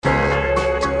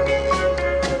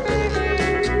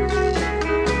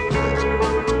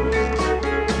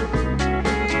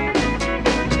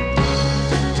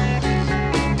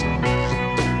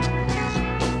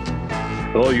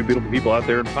all you beautiful people out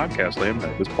there in podcast land.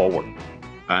 This is Paul Ward.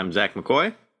 I'm Zach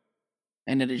McCoy.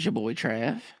 And it is your boy,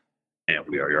 Trav. And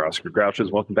we are your Oscar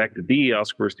Grouches. Welcome back to the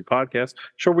Oscar-Versity Podcast.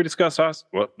 Show where we discuss us.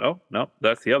 Well, no,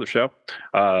 that's the other show.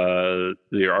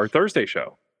 Our Thursday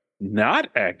show. Not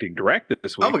acting direct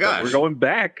this week. Oh my gosh. We're going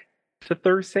back to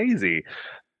Thursese,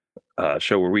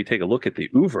 show where we take a look at the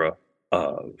oeuvre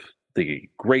of the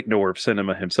great knower of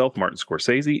cinema himself, Martin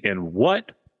Scorsese. And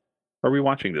what are we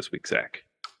watching this week, Zach?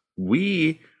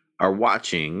 We are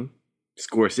watching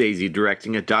Scorsese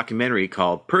directing a documentary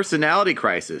called Personality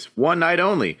Crisis, One Night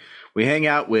Only. We hang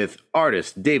out with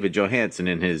artist David Johansen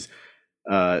in his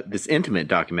this intimate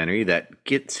documentary that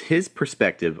gets his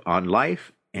perspective on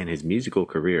life and his musical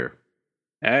career.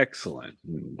 Excellent.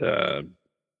 And,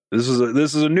 this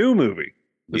is a new movie.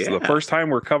 This is the first time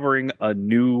we're covering a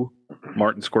new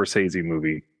Martin Scorsese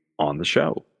movie on the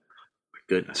show.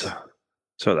 Goodness.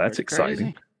 So that's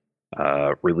exciting.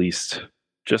 Released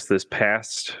just this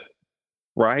past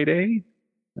Friday.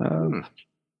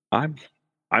 I'm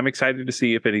excited to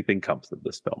see if anything comes of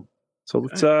this film. So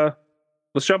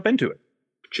let's jump into it.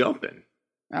 Jumping.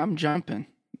 I'm jumping.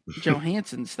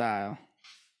 Johansen style.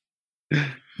 It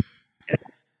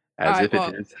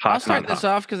is hot. I'll start this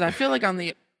off because I feel like I'm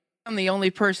the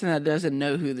only person that doesn't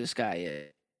know who this guy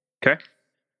is. Okay.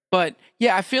 But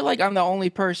yeah, I feel like I'm the only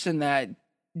person that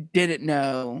didn't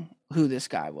know who this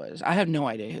guy was. I have no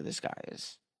idea who this guy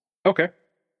is. Okay.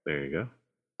 There you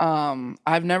go.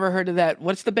 I've never heard of that.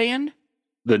 What's the band?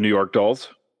 The New York Dolls.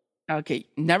 Okay,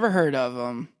 never heard of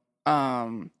him.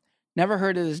 Never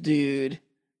heard of this dude.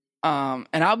 And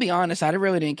I'll be honest, I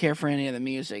really didn't care for any of the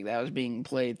music that was being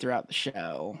played throughout the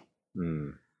show.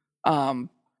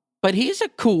 But he's a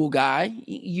cool guy,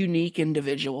 unique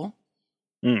individual.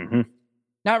 Mm-hmm.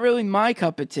 Not really my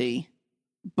cup of tea,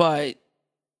 but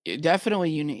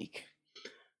definitely unique.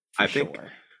 I think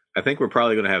we're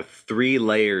probably going to have 3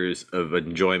 layers of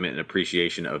enjoyment and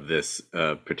appreciation of this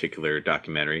particular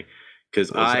documentary. Because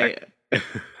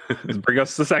bring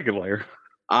us the second layer.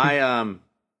 I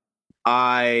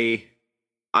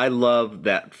love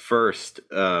that first.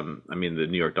 I mean, the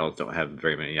New York Dolls don't have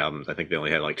very many albums. I think they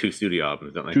only had like 2 studio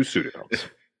albums, don't they? 2 studio albums.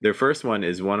 Their first one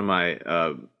is one of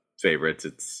my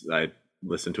favorites. I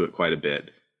listen to it quite a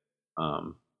bit,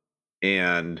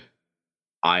 and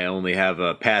I only have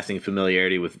a passing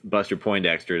familiarity with Buster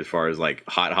Poindexter as far as like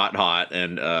hot,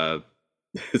 and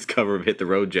his cover of "Hit the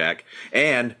Road Jack"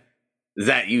 and "Is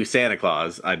That You, Santa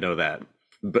Claus." I know that,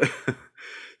 but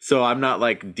so I'm not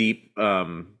like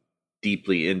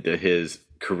deeply into his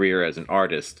career as an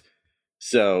artist.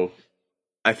 So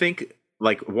I think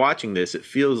like watching this, it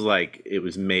feels like it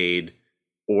was made,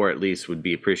 or at least would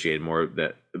be appreciated more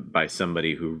that by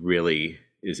somebody who really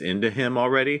is into him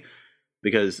already,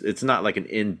 because it's not like an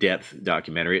in-depth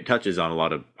documentary. It touches on a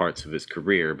lot of parts of his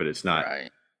career, but it's not, Right.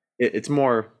 It's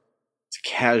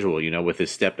casual, with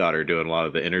his stepdaughter doing a lot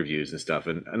of the interviews and stuff.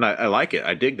 And I like it.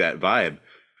 I dig that vibe.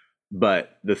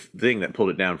 But the thing that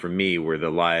pulled it down for me were the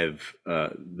live,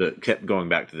 that kept going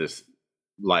back to this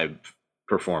live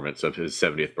performance of his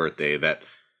 70th birthday, that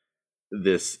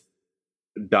this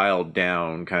dialed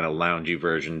down kind of loungy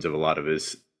versions of a lot of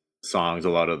his songs, a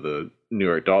lot of the New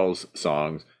York Dolls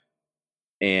songs.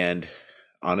 And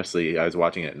honestly, I was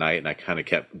watching it at night and I kind of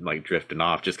kept like drifting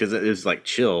off just because it is like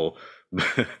chill,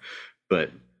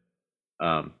 but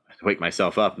I wake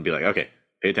myself up and be like, okay,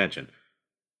 pay attention.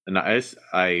 And I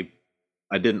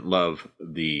didn't love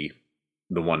the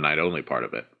one night only part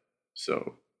of it.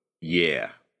 So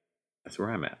yeah, that's where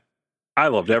I'm at. I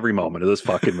loved every moment of this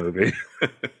fucking movie.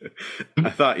 I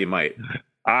thought you might.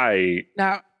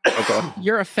 Now,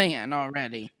 you're a fan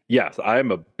already. Yes,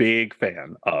 I'm a big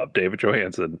fan of David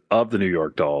Johansen of the New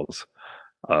York Dolls.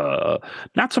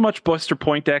 Not so much Buster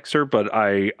Poindexter, but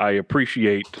I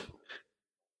appreciate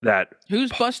that.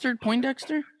 Who's Buster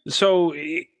Poindexter? So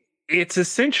it's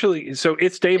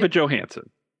it's David Johansen.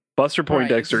 Buster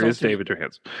Poindexter is David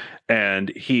Johansen, and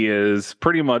he is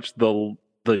pretty much the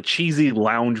cheesy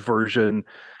lounge version.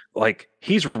 Like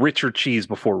he's Richard Cheese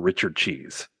before Richard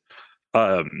Cheese,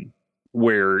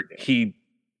 where he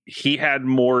had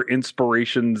more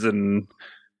inspirations and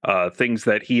things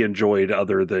that he enjoyed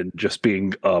other than just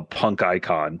being a punk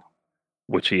icon,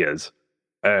 which he is.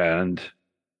 And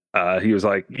he was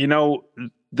like,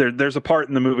 there's a part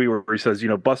in the movie where he says,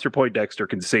 Buster Poindexter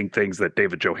can sing things that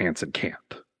David Johansen can't.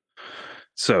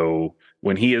 So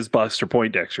when he is Buster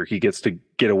Poindexter, he gets to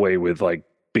get away with like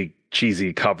big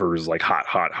cheesy covers like Hot,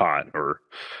 Hot, Hot, or,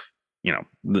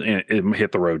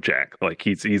 Hit the Road Jack. Like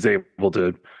he's able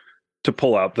to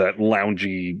pull out that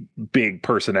loungy big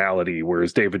personality,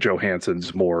 whereas David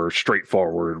Johansen's more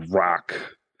straightforward rock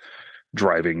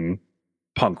driving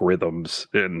punk rhythms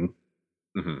and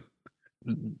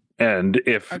Mm-hmm.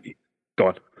 if go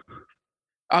on.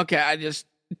 Okay,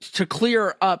 to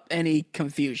clear up any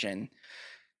confusion,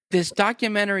 this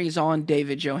documentary is on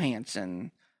David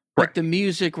Johansen, but Correct. the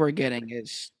music we're getting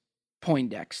is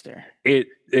Poindexter.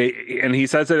 And he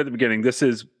says it at the beginning. This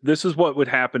is what would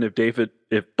happen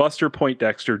if Buster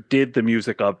Poindexter did the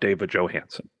music of David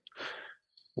Johansen,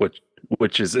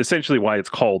 which is essentially why it's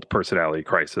called Personality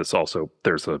Crisis. Also,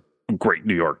 there's a great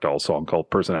New York Dolls song called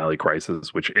Personality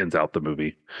Crisis, which ends out the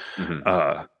movie. Mm-hmm.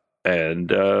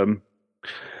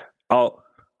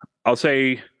 I'll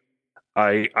say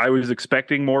I was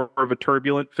expecting more of a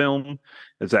turbulent film.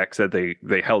 As Zach said,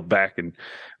 they held back and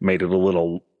made it a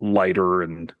little lighter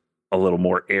and a little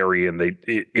more airy, and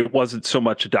it wasn't so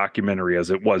much a documentary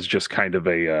as it was just kind of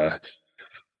a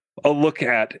look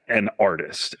at an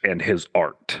artist and his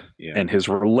art and his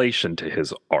relation to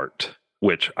his art,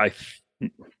 which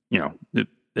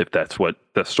if that's what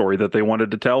the story that they wanted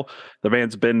to tell, the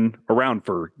band's been around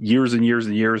for years and years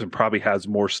and years and probably has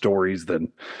more stories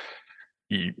than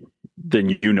you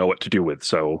know what to do with.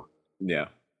 So yeah,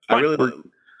 fine,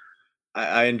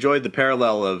 I enjoyed the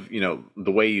parallel of,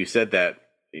 the way you said that,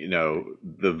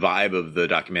 the vibe of the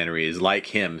documentary is like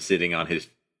him sitting on his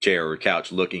chair or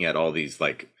couch looking at all these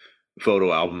like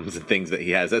photo albums and things that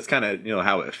he has. That's kind of,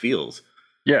 how it feels.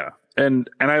 Yeah. And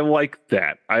I like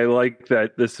that. I like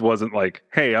that this wasn't like,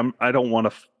 hey, I don't want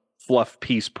a fluff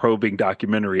piece probing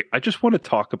documentary. I just want to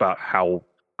talk about how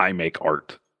I make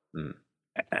art.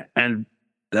 And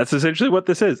that's essentially what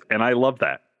this is. And I love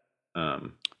that.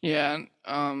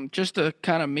 Just to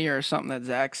kind of mirror something that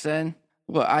Zach said,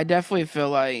 well, I definitely feel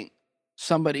like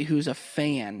somebody who's a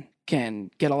fan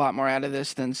can get a lot more out of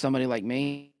this than somebody like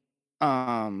me.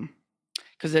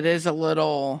 Because it is a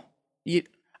little,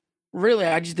 really,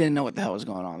 I just didn't know what the hell was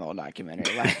going on in the whole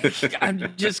documentary. Like,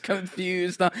 I'm just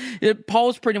confused.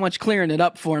 Paul's pretty much clearing it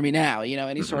up for me now.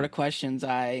 Any sort of questions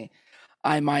I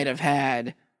might have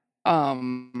had.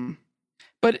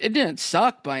 But it didn't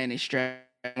suck by any stretch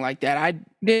like that. I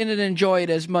didn't enjoy it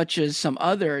as much as some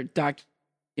other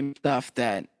stuff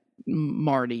that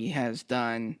Marty has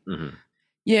done. Mm-hmm.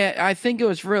 Yeah, I think it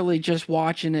was really just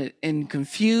watching it in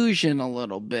confusion a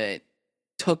little bit.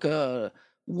 Took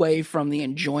away from the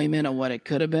enjoyment of what it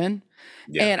could have been.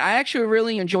 Yeah. And I actually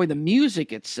really enjoyed the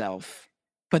music itself,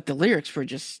 but the lyrics were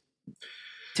just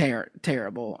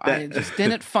terrible. I just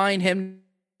didn't find him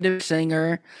the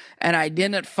singer, and I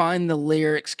didn't find the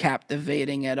lyrics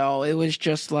captivating at all. It was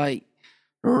just like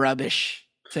rubbish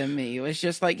to me. It was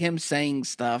just like him saying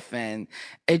stuff, and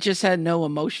it just had no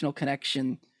emotional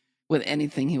connection with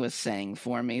anything he was saying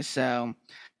for me. So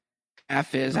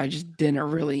F is I just didn't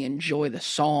really enjoy the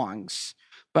songs,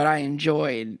 but I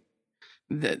enjoyed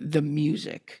the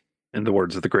music. In the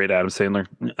words of the great Adam Sandler,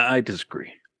 I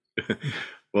disagree.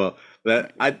 Well,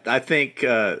 I think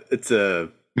it's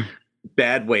a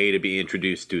bad way to be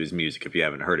introduced to his music if you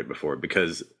haven't heard it before,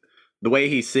 because the way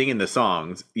he's singing the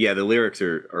songs, the lyrics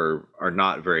are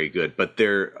not very good, but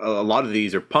a lot of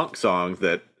these are punk songs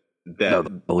that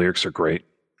the lyrics are great.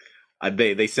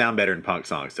 They sound better in punk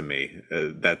songs to me.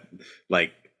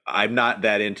 I'm not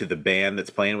that into the band that's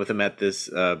playing with him at this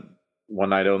one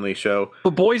night only show.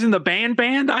 The boys in the band,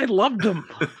 I loved them.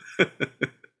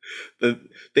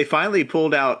 They finally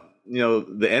pulled out,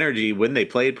 the energy when they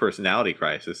played Personality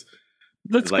Crisis.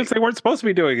 That's because they weren't supposed to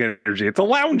be doing energy. It's a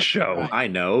lounge show. I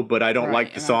know, but I don't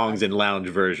like the songs in lounge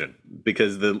version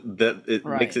because it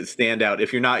makes it stand out.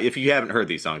 If you haven't heard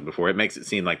these songs before, it makes it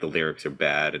seem like the lyrics are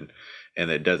bad and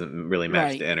it doesn't really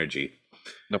match the energy.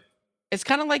 Nope. It's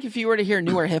kind of like if you were to hear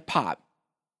newer hip hop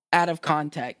out of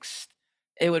context,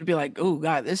 it would be like, oh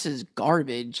God, this is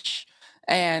garbage.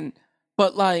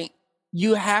 But like,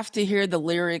 you have to hear the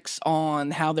lyrics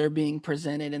on how they're being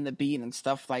presented in the beat and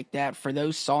stuff like that for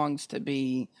those songs to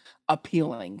be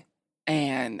appealing.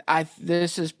 And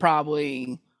this is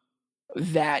probably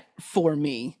that for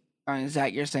me.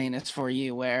 Zach, you're saying it's for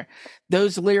you, where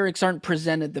those lyrics aren't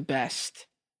presented the best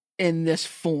in this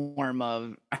form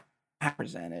of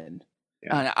presented.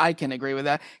 Yeah. I can agree with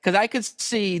that because I could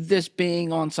see this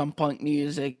being on some punk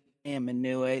music and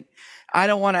knew it. I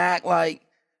don't want to act like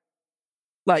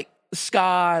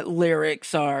ska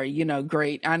lyrics are,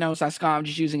 great. I know it's not ska, I'm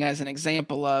just using it as an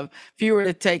example of if you were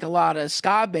to take a lot of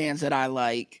ska bands that I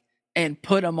like and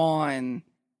put them on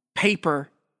paper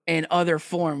in other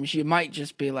forms, you might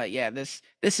just be like, yeah, this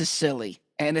is silly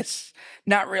and it's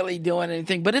not really doing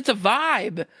anything, but it's a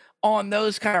vibe on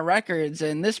those kind of records,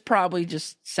 and this probably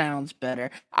just sounds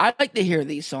better. I like to hear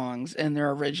these songs in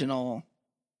their original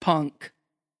punk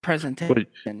presentation.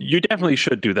 But you definitely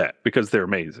should do that because they're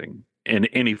amazing. in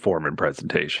any form and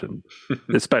presentation,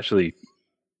 especially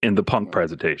in the punk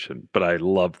presentation. But I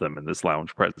love them in this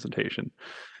lounge presentation.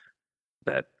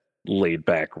 That laid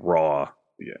back, raw,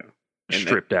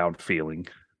 stripped down feeling.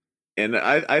 And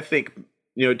I think,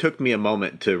 you know, it took me a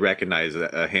moment to recognize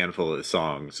a handful of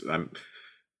songs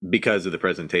because of the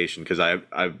presentation. Because like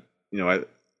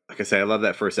I say, I love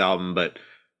that first album, but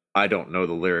I don't know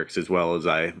the lyrics as well as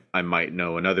I might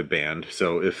know another band.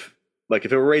 So if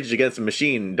it were Rage Against the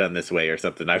Machine done this way or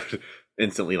something, I would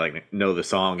instantly know the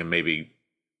song and maybe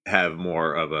have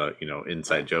more of a, you know,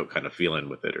 inside joke kind of feeling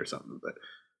with it or something. But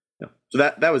so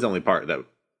that was the only part that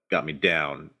got me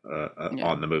down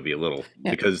on the movie a little,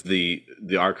 because the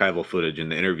archival footage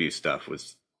and the interview stuff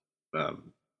was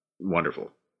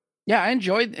wonderful. Yeah, I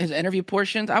enjoyed his interview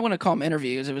portions. I want to call them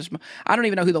interviews. I don't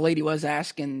even know who the lady was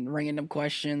asking random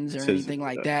questions or anything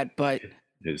like that, but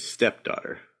his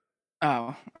stepdaughter.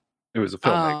 Oh. It was a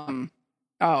filmmaker.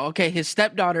 Oh, okay. His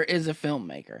stepdaughter is a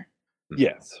filmmaker.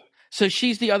 Yes. So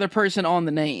she's the other person on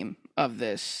the name of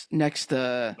this next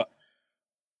to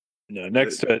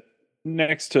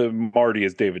next to Marty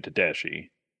is David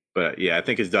Tedeschi. But yeah, I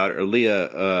think his daughter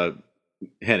Leah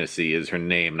Hennessy is her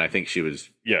name, and I think she was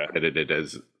credited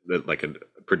as like a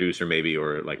producer maybe,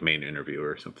 or like main interviewer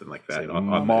or something like that.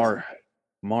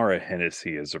 Mara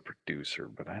Hennessy is a producer,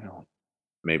 but I don't.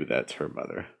 Maybe that's her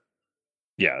mother.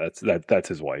 Yeah, that's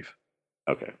his wife.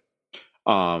 Okay.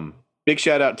 Big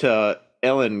shout out to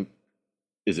Ellen.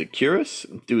 Is it Curis?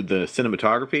 Do the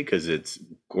cinematography, because it's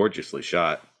gorgeously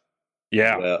shot.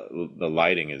 Yeah. Well, the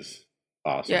lighting is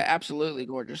awesome. Yeah, absolutely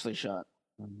gorgeously shot.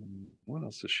 What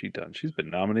else has she done? She's been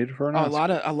nominated for an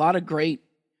Oscar. A lot of great.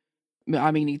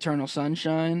 I mean, Eternal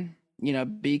Sunshine. You know,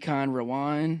 Beacon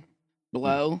Rewind,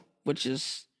 Blow, which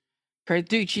is great.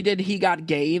 Dude, she did He Got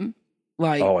Game.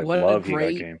 Like, I what love a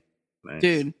great He Got Game. Nice.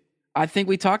 Dude. I think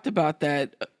we talked about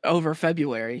that over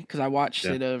February, because I watched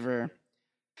it over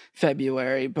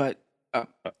February. But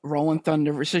Rolling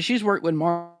Thunder. So she's worked with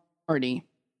Marty.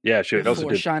 Yeah, she also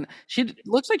did. She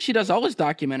looks like she does all his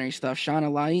documentary stuff. Shine a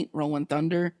Light, Rolling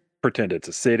Thunder. Pretend It's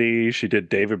a City. She did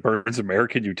David Byrne's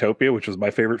American Utopia, which was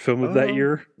my favorite film of that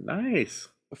year. Nice.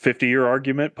 50-Year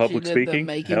Argument, public speaking.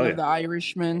 The Making of the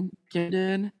Irishman. She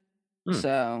did.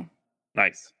 So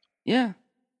nice. Yeah.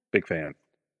 Big fan.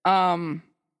 I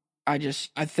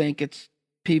think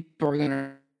people are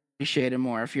gonna appreciate it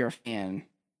more if you're a fan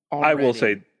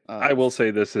already. I will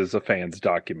say this is a fan's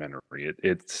documentary.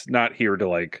 It's not here to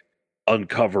like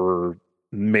uncover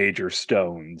major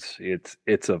stones. It's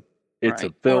a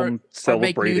film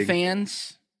celebrating or make new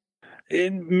fans.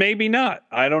 Maybe not.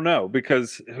 I don't know,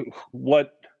 because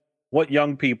what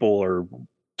young people are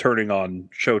turning on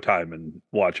Showtime and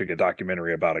watching a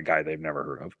documentary about a guy they've never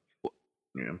heard of.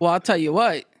 Yeah. Well, I'll tell you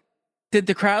what. Did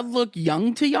the crowd look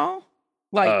young to y'all?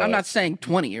 Like, I'm not saying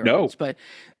 20-year-olds, but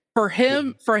for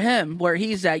him, where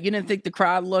he's at, you didn't think the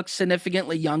crowd looked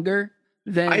significantly younger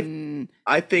than?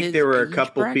 I think there were a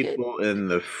couple people in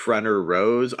the fronter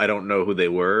rows. I don't know who they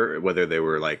were, whether they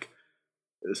were like,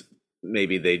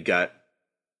 maybe they'd got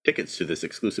tickets to this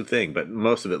exclusive thing, but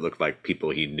most of it looked like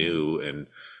people he knew and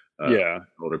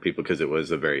older people, because it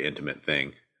was a very intimate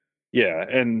thing. Yeah,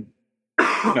 and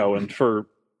and for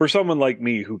someone like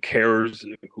me who cares,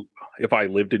 if I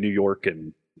lived in New York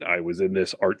and I was in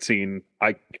this art scene,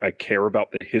 I care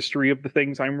about the history of the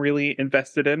things I'm really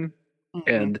invested in,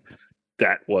 and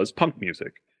that was punk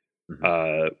music.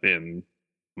 In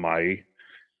my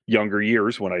younger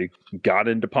years, when I got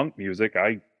into punk music,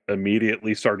 I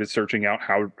immediately started searching out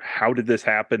how did this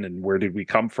happen and where did we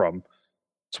come from.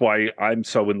 That's why I'm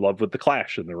so in love with the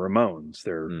Clash and the Ramones.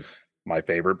 They're my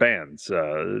favorite bands,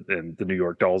 and the New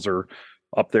York Dolls are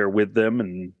up there with them.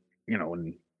 And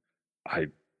and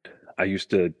I used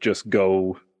to just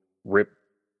go rip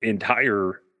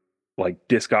entire like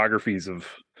discographies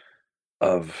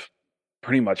of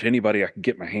pretty much anybody I could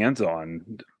get my hands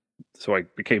on. So I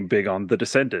became big on the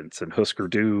Descendants and Husker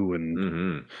Du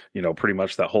and pretty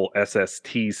much that whole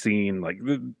SST scene. Like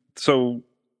so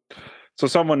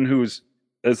someone who's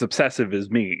as obsessive as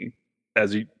me,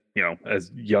 as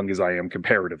as young as I am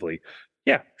comparatively,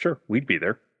 yeah, sure, we'd be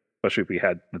there. Especially if we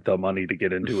had the money to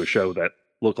get into a show that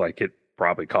looked like it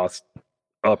probably cost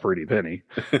a pretty penny.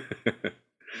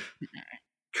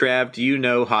 Trav, do you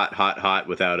know Hot, Hot, Hot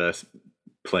without us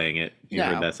playing it? You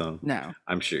heard that song? No.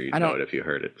 I'm sure you'd know it if you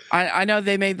heard it. I know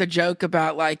they made the joke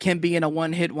about like him being a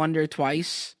one-hit wonder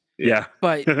twice. Yeah.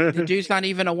 But the dude's not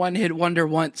even a one-hit wonder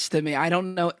once to me. I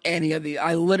don't know any of the.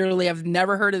 I literally have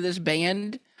never heard of this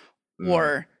band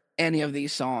or any of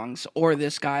these songs or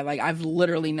this guy. Like, I've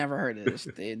literally never heard of this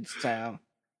dude. So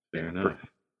fair enough.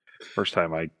 First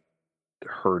time I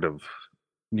heard of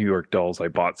New York Dolls, I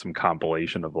bought some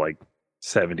compilation of like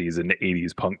 70s and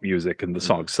 80s punk music, and the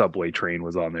song Subway Train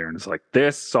was on there, and it's like,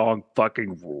 this song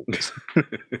fucking rules.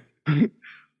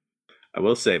 I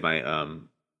will say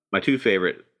my two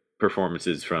favorite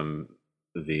performances from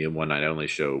the One Night Only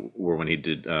show were when he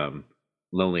did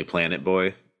Lonely Planet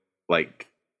Boy, like,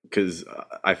 because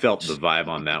I felt the vibe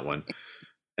on that one.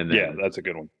 And then, yeah, that's a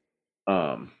good one.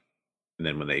 And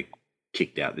then when they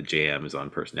kicked out the jams on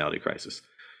Personality Crisis.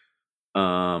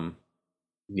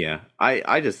 Yeah, I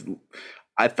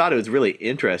thought it was really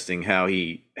interesting how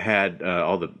he had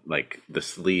all the like the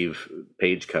sleeve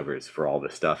page covers for all the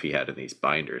stuff he had in these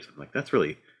binders. I'm like, that's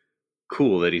really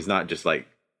cool that he's not just like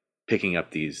picking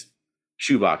up these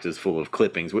shoeboxes full of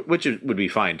clippings, which would be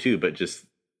fine too, but just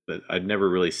that I'd never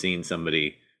really seen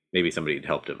maybe somebody had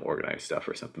helped him organize stuff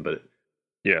or something, but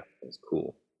yeah, it was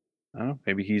cool. I don't know,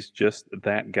 maybe he's just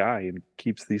that guy and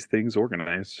keeps these things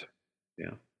organized.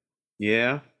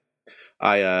 Yeah.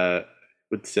 I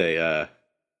would say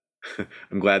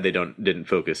I'm glad they didn't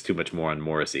focus too much more on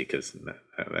Morrissey, because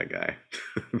that guy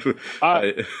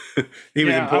he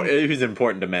was important. It was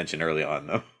important to mention early on,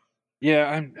 though. Yeah,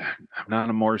 I'm not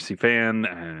a Morrissey fan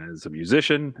as a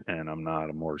musician, and I'm not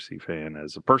a Morrissey fan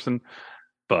as a person,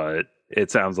 but it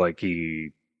sounds like he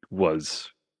was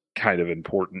kind of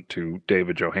important to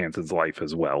David Johansen's life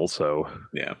as well. So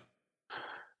yeah,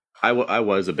 I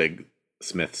was a big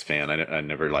Smiths fan. I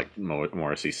never liked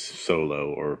Morrissey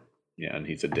solo, and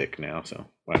he's a dick now. So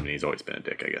I mean, he's always been a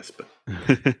dick, I guess, but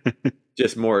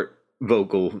just more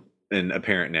vocal and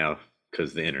apparent now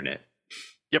because the internet.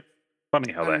 Yep,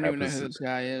 funny how that happens. I don't even know who this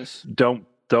guy is. Don't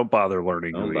bother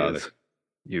learning who he is.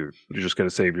 You're just going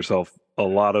to save yourself a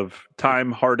lot of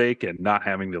time, heartache, and not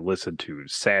having to listen to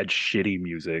sad, shitty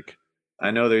music. I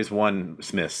know there's one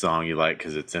Smith song you like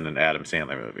because it's in an Adam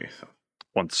Sandler movie. So.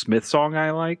 One Smith song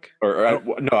I like,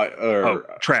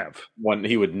 Trav. One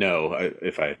he would know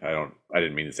if I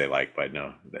didn't mean to say like, but I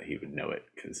know that he would know it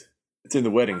because it's in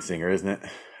The Wedding Singer, isn't it?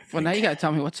 Well, now you got to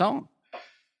tell me what song.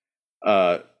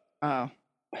 How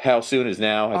Soon Is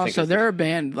Now? I think so they're a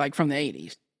band like from the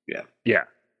 80s. Yeah.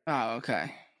 Oh,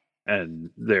 okay. And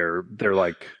they're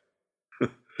like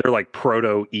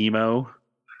proto emo.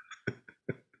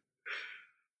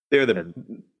 Are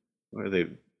they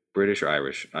British or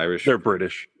Irish? They're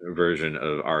British version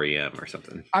of REM or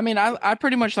something. I mean, I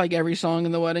pretty much like every song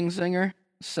in The Wedding Singer,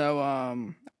 so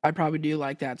I probably do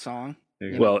like that song.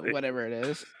 Whatever it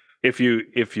is. If you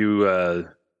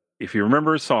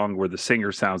remember a song where the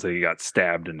singer sounds like he got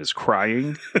stabbed and is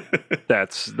crying,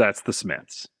 that's the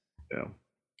Smiths. Yeah.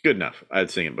 Good enough.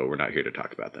 I'd sing it, but we're not here to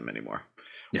talk about them anymore.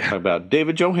 Yeah. Talk about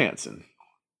David Johansen.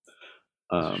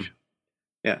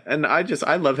 Yeah, and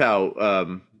I love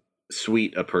how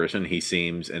sweet a person he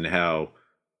seems and how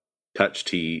touched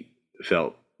he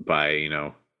felt by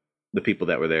the people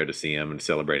that were there to see him and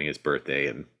celebrating his birthday,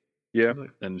 and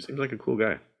seems like a cool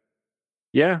guy.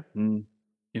 Yeah, and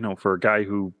for a guy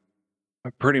who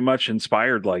pretty much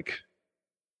inspired like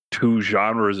 2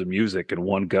 genres of music in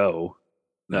one go,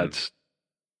 that's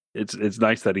it's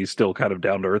nice that he's still kind of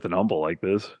down to earth and humble like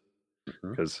this,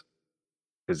 because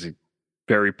he's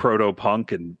very proto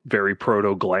punk and very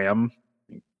proto glam.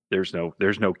 There's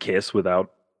no Kiss without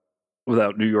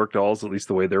New York Dolls, at least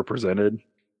the way they're presented.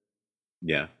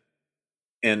 Yeah,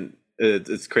 and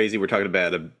it's crazy. We're talking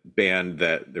about a band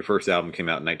that their first album came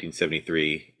out in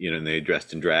 1973. And they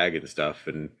dressed in drag and stuff,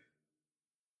 and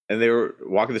they were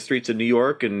walking the streets of New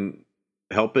York and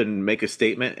helping make a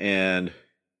statement. And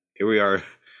here we are,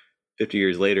 50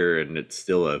 years later, and it's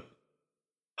still a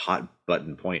hot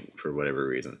button point for whatever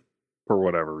reason.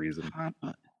 Hot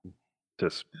button.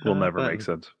 Just will never make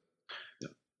sense. Yeah.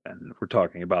 And we're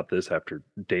talking about this after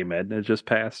Dame Edna just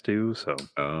passed too. So.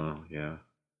 Oh yeah.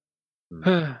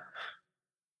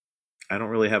 I don't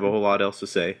really have a whole lot else to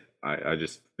say. I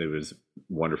just, it was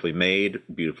wonderfully made,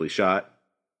 beautifully shot,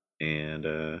 and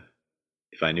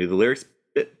if I knew the lyrics a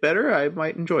bit better, I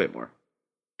might enjoy it more.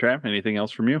 Trav, anything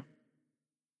else from you?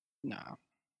 No.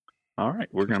 All right,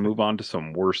 we're going to move on to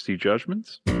some worsty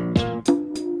judgments.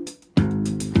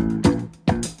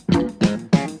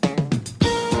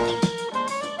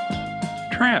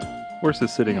 Trav, where's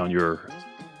this sitting on your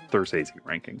Thursese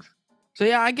rankings? So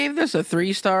yeah, I gave this a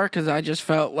 3-star because I just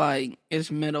felt like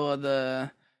it's middle of the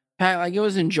pack. Like, it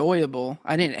was enjoyable.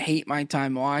 I didn't hate my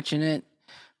time watching it,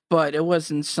 but it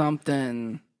wasn't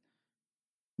something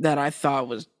that I thought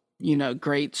was,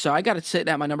 great. So I got it sitting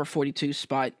at my number 42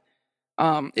 spot.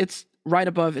 It's right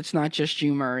above It's Not Just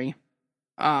You, Murray.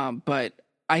 But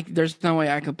there's no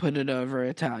way I could put it over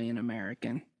Italian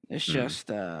American. It's just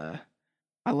I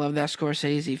love that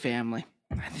Scorsese family.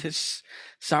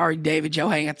 Sorry, David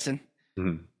Johansen.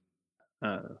 Two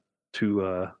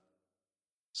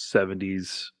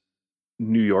 70s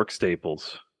New York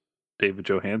staples, David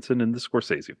Johansen and the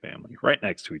Scorsese family, right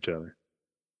next to each other.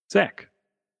 Zach,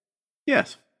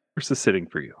 Yes. where's the sitting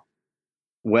for you?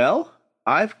 Well,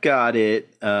 I've got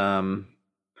it. I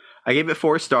gave it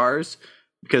 4 stars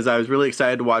because I was really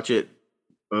excited to watch it,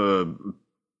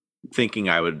 thinking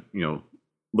I would,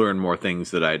 learn more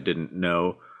things that I didn't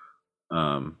know.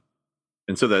 And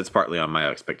so that's partly on my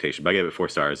expectation. But I gave it 4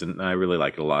 stars, and I really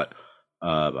like it a lot.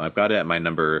 I've got it at my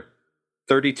number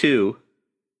 32,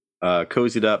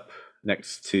 cozied up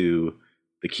next to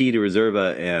The Key to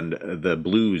Reserva and the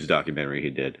Blues documentary he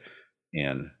did,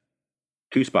 and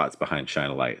 2 spots behind Shine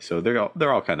a Light. So they're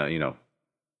all kind of,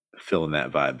 filling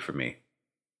that vibe for me.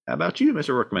 How about you,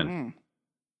 Mr. Workman?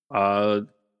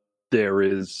 There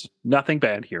is nothing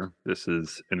bad here. This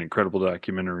is an incredible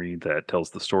documentary that tells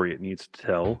the story it needs to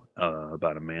tell,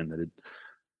 about a man that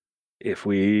if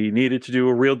we needed to do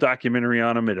a real documentary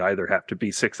on him, it'd either have to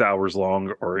be 6 hours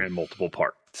long or in multiple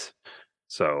parts.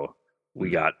 So we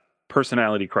got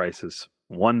personality crisis,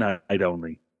 one night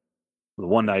only. The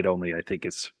one night only, I think,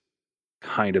 is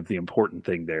kind of the important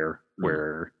thing there,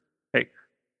 where, hey,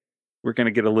 we're going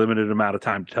to get a limited amount of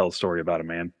time to tell a story about a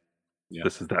man. Yeah.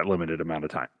 This is that limited amount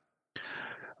of time.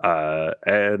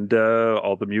 And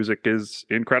all the music is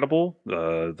incredible.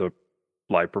 The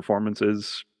live performance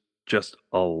is just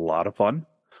a lot of fun.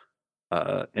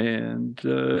 And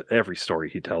every story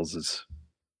he tells is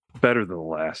better than the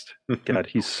last. God,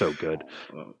 he's so good.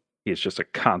 He's just a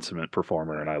consummate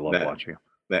performer, and I love watching him.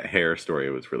 That hair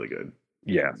story was really good.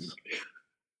 Yes.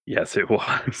 Yes, it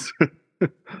was.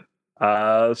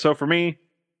 So for me,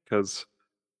 because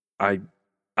I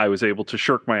was able to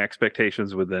shirk my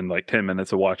expectations within like 10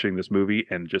 minutes of watching this movie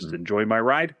and just enjoy my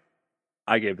ride,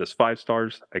 I gave this 5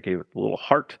 stars. I gave it a little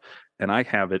heart, and I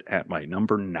have it at my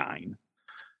number 9,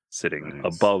 sitting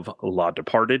above La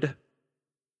Departed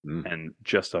and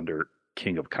just under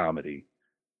King of Comedy,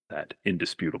 that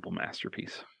indisputable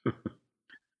masterpiece.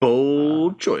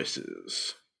 Bold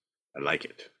choices. I like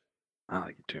it. I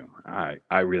like it too.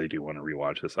 I really do want to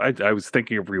rewatch this. I was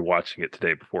thinking of rewatching it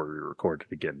today before we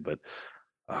recorded again, but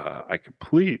I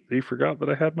completely forgot that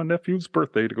I had my nephew's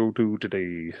birthday to go to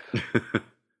today.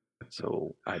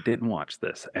 So I didn't watch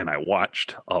this, and I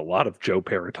watched a lot of Joe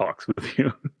Pera Talks with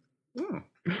you. There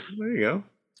you go.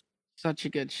 Such a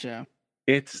good show.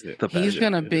 It's the best. He's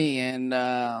going to be in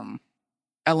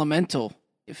Elemental.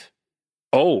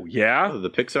 Oh, yeah? The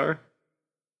Pixar?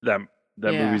 That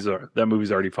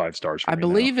movie's already 5 stars for me. I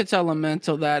believe it's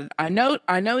Elemental. That I know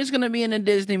he's going to be in a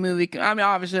Disney movie. I mean,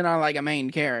 obviously not like a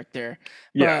main character,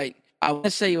 but I want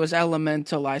to say it was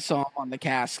Elemental. I saw him on the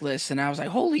cast list, and I was like,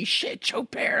 "Holy shit, Joe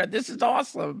Pera! This is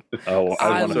awesome!" Oh,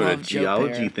 I love Joe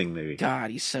geology Pera. thing, maybe.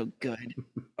 God, he's so good.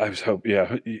 I was hoping,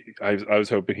 I was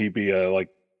hoping he'd be a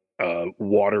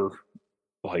water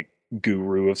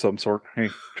guru of some sort. Hey,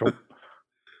 Joe,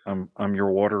 I'm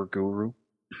your water guru,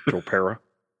 Joe Pera.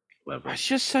 It's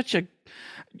just such a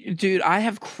dude. I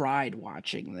have cried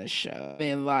watching this show. I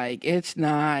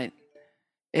mean,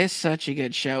 it's such a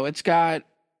good show. It's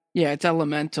it's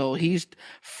Elemental. He's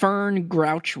Fern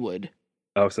Grouchwood.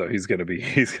 Oh, so he's gonna be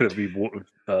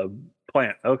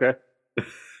Plant. Okay.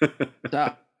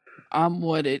 So,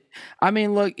 I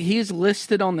mean, look, he's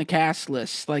listed on the cast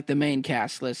list, like the main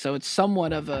cast list. So it's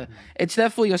somewhat of it's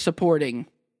definitely a supporting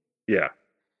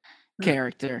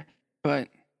character, but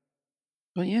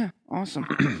yeah, awesome.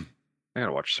 I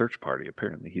gotta watch Search Party.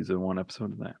 Apparently, he's in one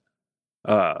episode of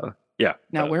that. Yeah.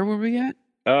 Now, where were we at?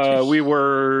 We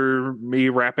were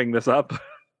wrapping this up.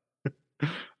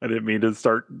 I didn't mean to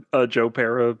start a Joe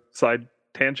Pera side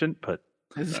tangent, but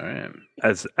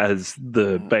as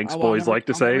the Banks boys like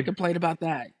to say, complain about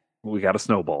that. We got a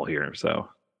snowball here, so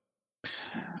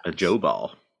a Joe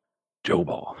ball. Joe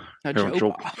ball.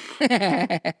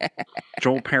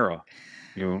 Joe Pera.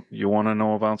 You want to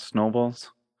know about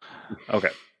snowballs?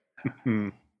 Okay.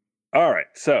 All right.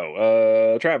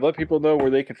 So, Trav, let people know where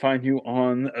they can find you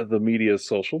on the media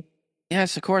social.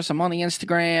 Yes, of course. I'm on the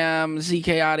Instagram,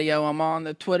 ZK Audio. I'm on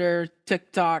the Twitter,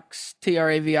 TikToks,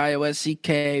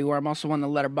 TravioSCK, where I'm also on the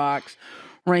Letterboxd,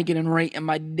 ranking and rating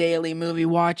my daily movie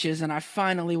watches. And I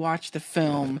finally watched the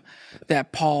film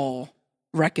that Paul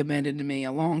recommended to me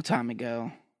a long time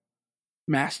ago,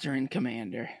 Master and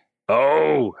Commander.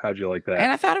 Oh, how'd you like that?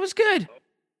 And I thought it was good.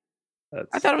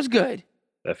 I thought it was good.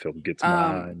 That film gets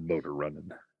my motor running.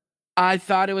 I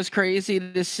thought it was crazy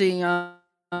to see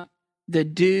the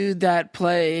dude that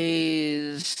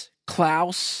plays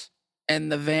Klaus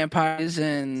and the vampires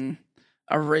in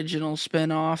original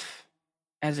spinoff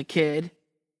as a kid.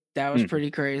 That was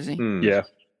pretty crazy. Yeah.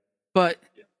 But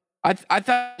I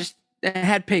thought it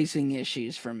had pacing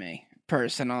issues for me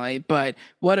personally, but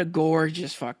what a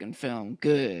gorgeous fucking film.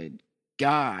 Good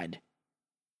God.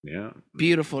 Yeah.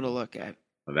 Beautiful to look at.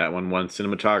 That one won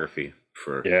cinematography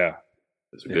for. Yeah.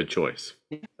 It's a good choice.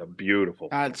 A beautiful.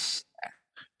 That's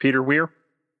Peter Weir.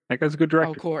 That guy's a good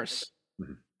director. of course.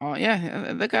 Mhm. Oh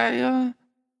yeah, the guy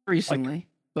recently,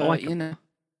 but like you know,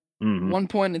 Mhm. one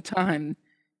point in time,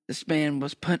 this man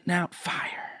was putting out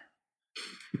fire.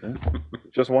 Yeah.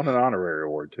 Just won an honorary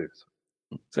award too. So.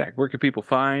 Zach, where can people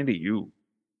find you?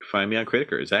 Find me on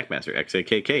Critiker, Zachmaster,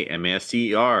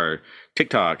 XAKKMASTER,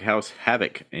 TikTok, House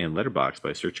Havoc, and Letterboxd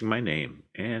by searching my name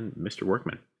and Mr.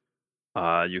 Workman.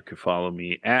 You can follow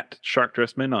me at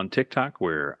Sharkdressman on TikTok,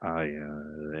 where I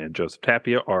and Joseph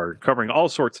Tapia are covering all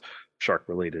sorts of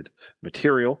shark-related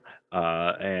material.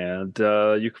 And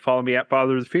you can follow me at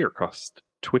Father of the Fear across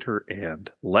Twitter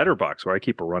and Letterboxd, where I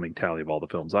keep a running tally of all the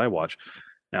films I watch.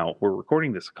 Now, we're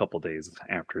recording this a couple days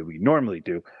after we normally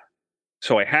do.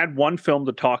 So I had one film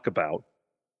to talk about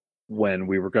when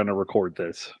we were going to record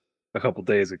this a couple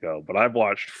days ago, but I've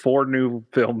watched 4 new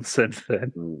films since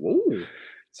then. Whoa.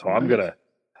 So I'm gonna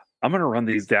run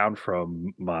these down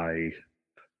from my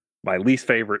least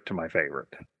favorite to my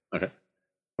favorite. Okay.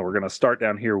 So we're gonna start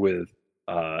down here with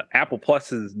Apple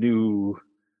Plus's new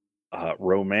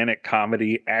romantic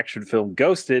comedy action film,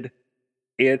 Ghosted.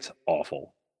 It's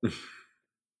awful.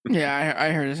 Yeah,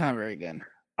 I heard it's not very good.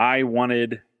 I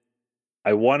wanted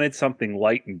something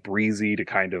light and breezy to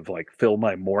kind of like fill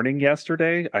my morning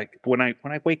yesterday. When I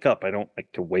wake up, I don't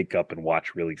like to wake up and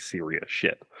watch really serious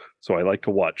shit. So I like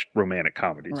to watch romantic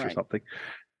comedies or something,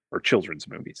 or children's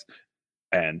movies.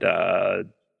 And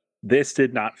this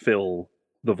did not fill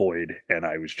the void, and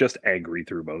I was just angry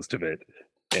through most of it.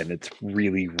 And it's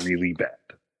really, really bad.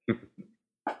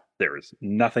 There is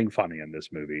nothing funny in this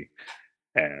movie.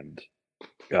 And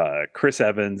Chris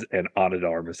Evans and Ana de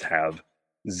Armas have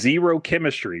zero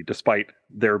chemistry, despite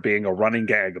there being a running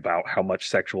gag about how much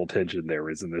sexual tension there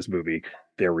is in this movie.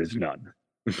 There is none.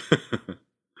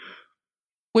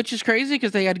 Which is crazy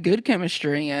because they had good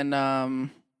chemistry in the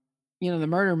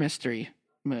murder mystery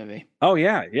movie. Oh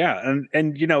yeah. And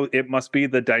it must be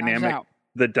the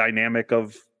dynamic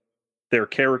of their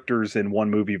characters in one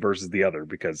movie versus the other,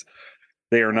 because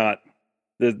they are not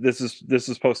this is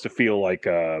supposed to feel like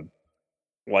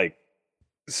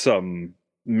some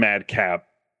madcap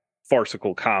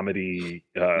farcical comedy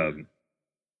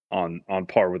on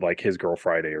par with like His Girl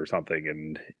Friday or something,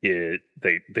 and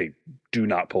they do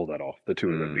not pull that off, the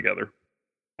two of them together.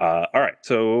 All right,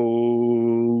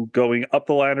 so going up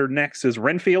the ladder next is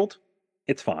Renfield.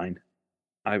 It's fine.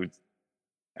 I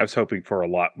was hoping for a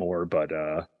lot more, but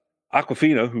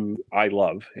Awkwafina, who I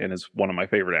love and is one of my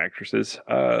favorite actresses,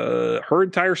 her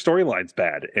entire storyline's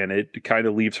bad, and it kind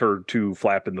of leaves her to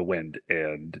flap in the wind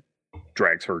and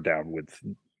drags her down with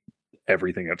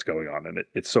everything that's going on in it.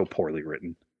 It's so poorly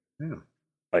written. Yeah.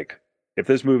 Like, if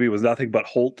this movie was nothing but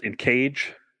Holt and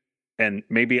Cage, and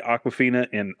maybe Awkwafina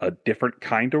in a different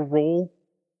kind of role,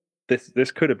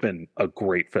 this could have been a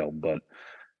great film, but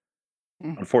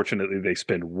unfortunately they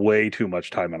spend way too much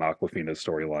time on Awkwafina's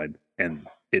storyline, and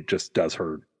it just does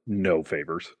her no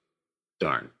favors.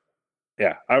 Darn.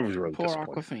 Yeah, I was really Poor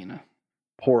disappointed. Awkwafina.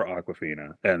 Poor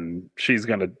Awkwafina, and she's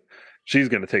gonna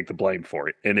take the blame for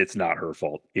it, and it's not her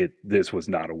fault. This was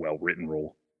not a well-written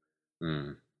role.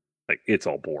 Like, it's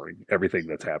all boring. Everything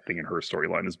that's happening in her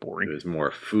storyline is boring. There's more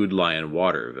Food Lion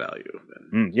water value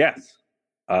than yes.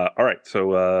 All right,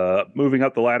 so moving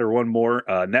up the ladder, one more.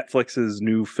 Netflix's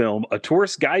new film, A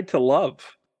Tourist Guide to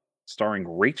Love, starring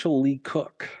Rachel Lee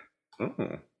Cook,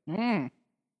 who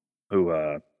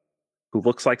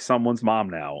looks like someone's mom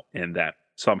now, and that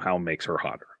somehow makes her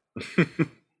hotter.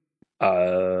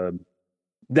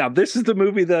 Now, this is the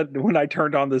movie that when I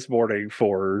turned on this morning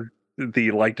for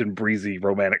the light and breezy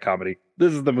romantic comedy,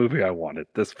 this is the movie I wanted.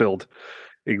 This filled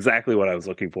exactly what I was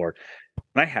looking for,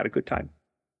 and I had a good time.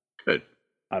 Good.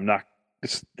 I'm not.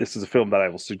 This is a film that I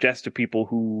will suggest to people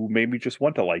who maybe just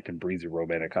want a light and breezy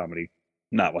romantic comedy,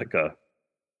 not like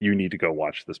you need to go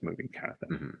watch this movie kind of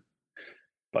thing.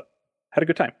 But had a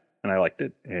good time, and I liked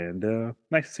it, and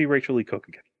nice to see Rachel Lee Cook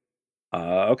again.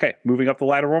 Okay, moving up the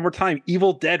ladder one more time.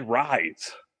 Evil Dead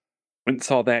Rise. Went and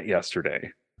saw that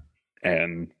yesterday,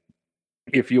 and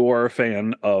if you are a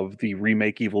fan of the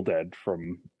remake Evil Dead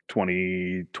from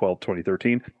 2012,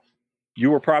 2013,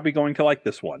 you are probably going to like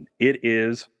this one. It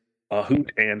is a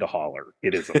hoot and a holler.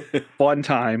 It is a fun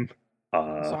time.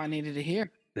 That's all I needed to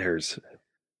hear. There's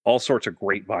all sorts of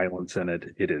great violence in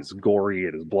it. It is gory.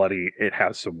 It is bloody. It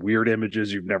has some weird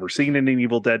images you've never seen in an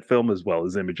Evil Dead film, as well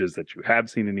as images that you have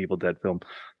seen in Evil Dead film,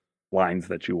 lines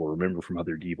that you will remember from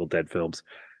other Evil Dead films.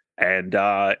 And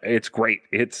it's great.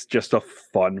 It's just a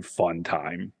fun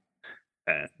time.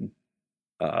 And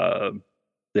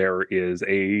there is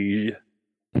a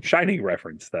Shining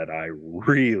reference that I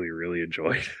really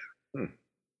enjoyed.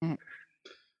 Well,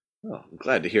 I'm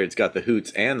glad to hear it's got the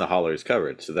hoots and the hollers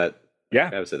covered. So that,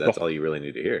 Travis said, that's all you really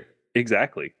need to hear.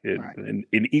 Exactly. In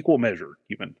equal measure,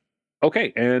 even.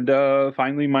 Okay, and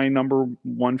finally, my number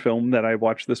one film that I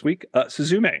watched this week,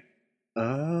 Suzume.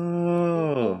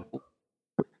 Oh.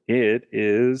 It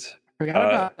is... Forgot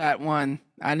about that one.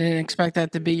 I didn't expect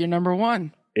that to be your number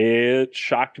one. It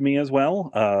shocked me as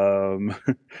well.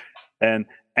 And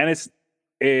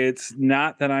it's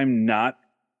not that I'm not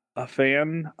a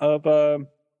fan of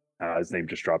his name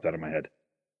just dropped out of my head.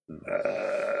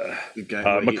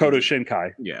 Makoto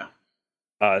Shinkai. Yeah.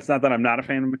 It's not that I'm not a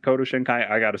fan of Makoto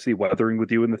Shinkai. I got to see Weathering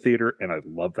with You in the theater, and I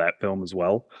love that film as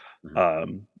well.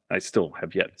 Mm-hmm. I still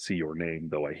have yet to see Your Name,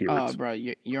 though I hear it's... bro,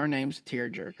 Your Name's a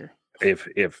tearjerker. If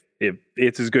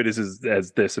it's as good as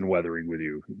this and Weathering with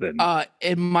You, then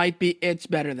it might be. It's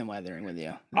better than Weathering with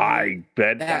You. I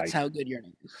bet that's how good Your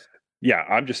Name is. Yeah,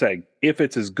 I'm just saying, if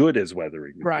it's as good as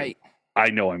Weathering with You, I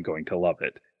know I'm going to love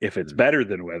it. If it's better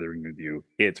than Weathering with You,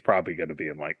 it's probably going to be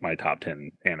in like my top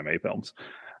 10 anime films.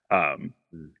 And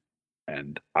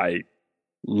I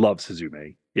love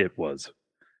Suzume. It was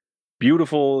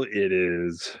beautiful. It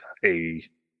is a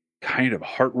kind of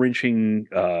heart-wrenching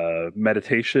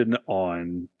meditation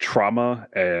on trauma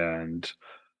and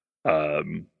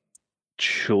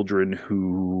children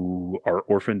who are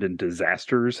orphaned in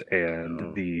disasters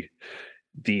and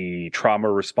the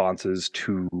trauma responses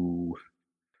to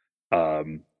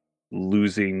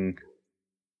losing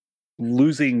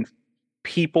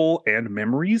people and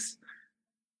memories.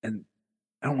 And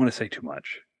I don't want to say too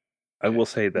much. I will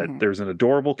say that there's an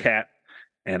adorable cat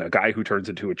and a guy who turns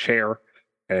into a chair.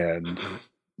 And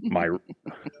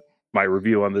my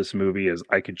review on this movie is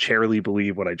I could chairly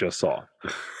believe what I just saw.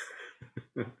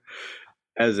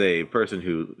 As a person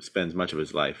who spends much of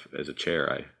his life as a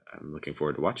chair, I'm looking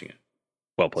forward to watching it.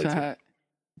 Well played.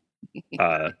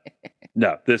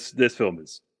 No, this film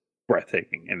is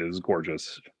breathtaking and it is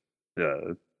gorgeous.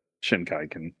 Shinkai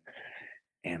can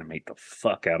animate the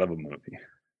fuck out of a movie.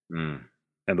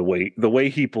 And the way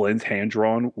he blends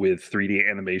hand-drawn with 3D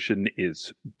animation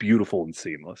is beautiful and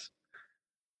seamless.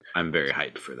 I'm very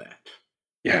hyped for that.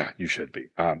 Yeah, you should be.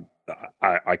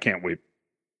 I can't wait.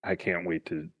 I can't wait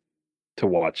to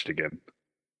watch it again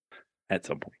at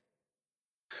some point.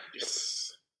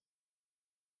 Yes.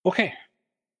 Okay.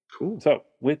 Cool. So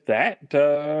with that,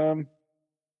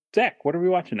 Zach, what are we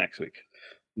watching next week?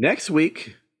 Next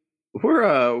week,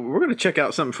 we're gonna check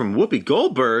out something from Whoopi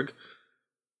Goldberg.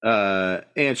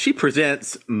 And she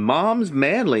presents Mom's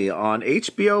Manly on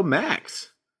HBO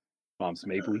Max. Mom's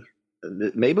Mabley?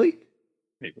 Mabley?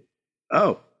 Mabley.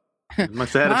 Oh.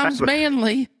 Must have had Mom's a typo.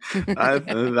 Manly.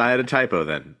 I had a typo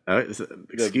then.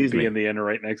 Excuse me. And the end are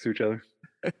right next to each other.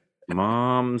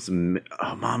 Mom's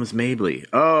Mabley.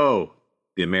 Oh,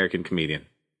 the American comedian.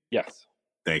 Yes.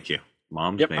 Thank you.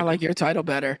 Mom's Mabley. I like your title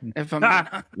better. If I'm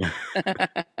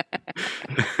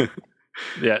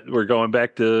Yeah, we're going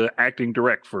back to acting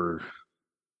direct for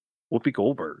Whoopi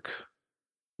Goldberg.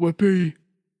 Whoopi.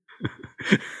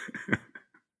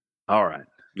 All right.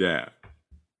 Yeah.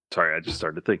 Sorry, I just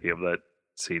started thinking of that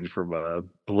scene from a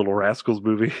Little Rascals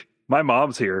movie. My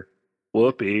mom's here.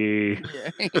 Whoopi.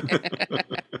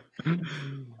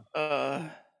 All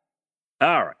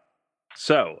right.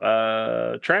 So,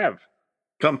 Trav.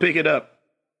 Come pick it up.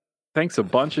 Thanks a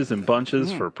bunches and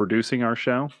bunches for producing our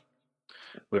show.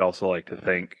 We'd also like to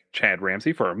thank Chad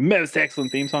Ramsey for our most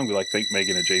excellent theme song. We'd like to thank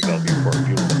Megan and Jay Belview for our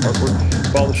beautiful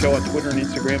artwork. Follow the show on Twitter and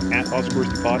Instagram at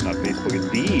OscarsThePod, and on Facebook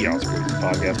at The Oscars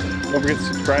Podcast. Don't forget to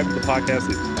subscribe to the podcast.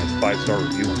 Leave us a nice 5-star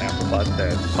review on Apple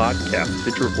Podcast,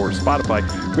 Stitcher, or Spotify.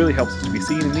 It really helps us to be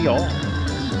seen in the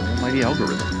almighty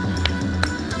algorithm.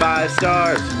 5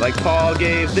 stars, like Paul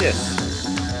gave this.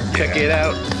 Check it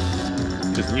out.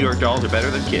 Because New York Dolls are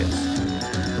better than kids.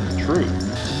 True.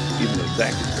 Even though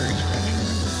Zach is very scratchy.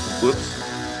 Whoops.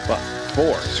 But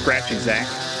for Scratchy Zach,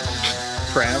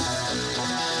 Trav,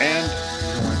 and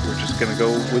we're just going to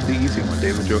go with the easy one,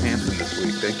 David Johansen this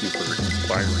week. Thank you for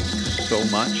inspiring so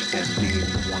much and being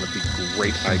one of the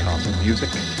great icons of music.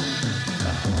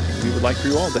 We would like for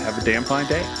you all to have a damn fine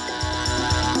day.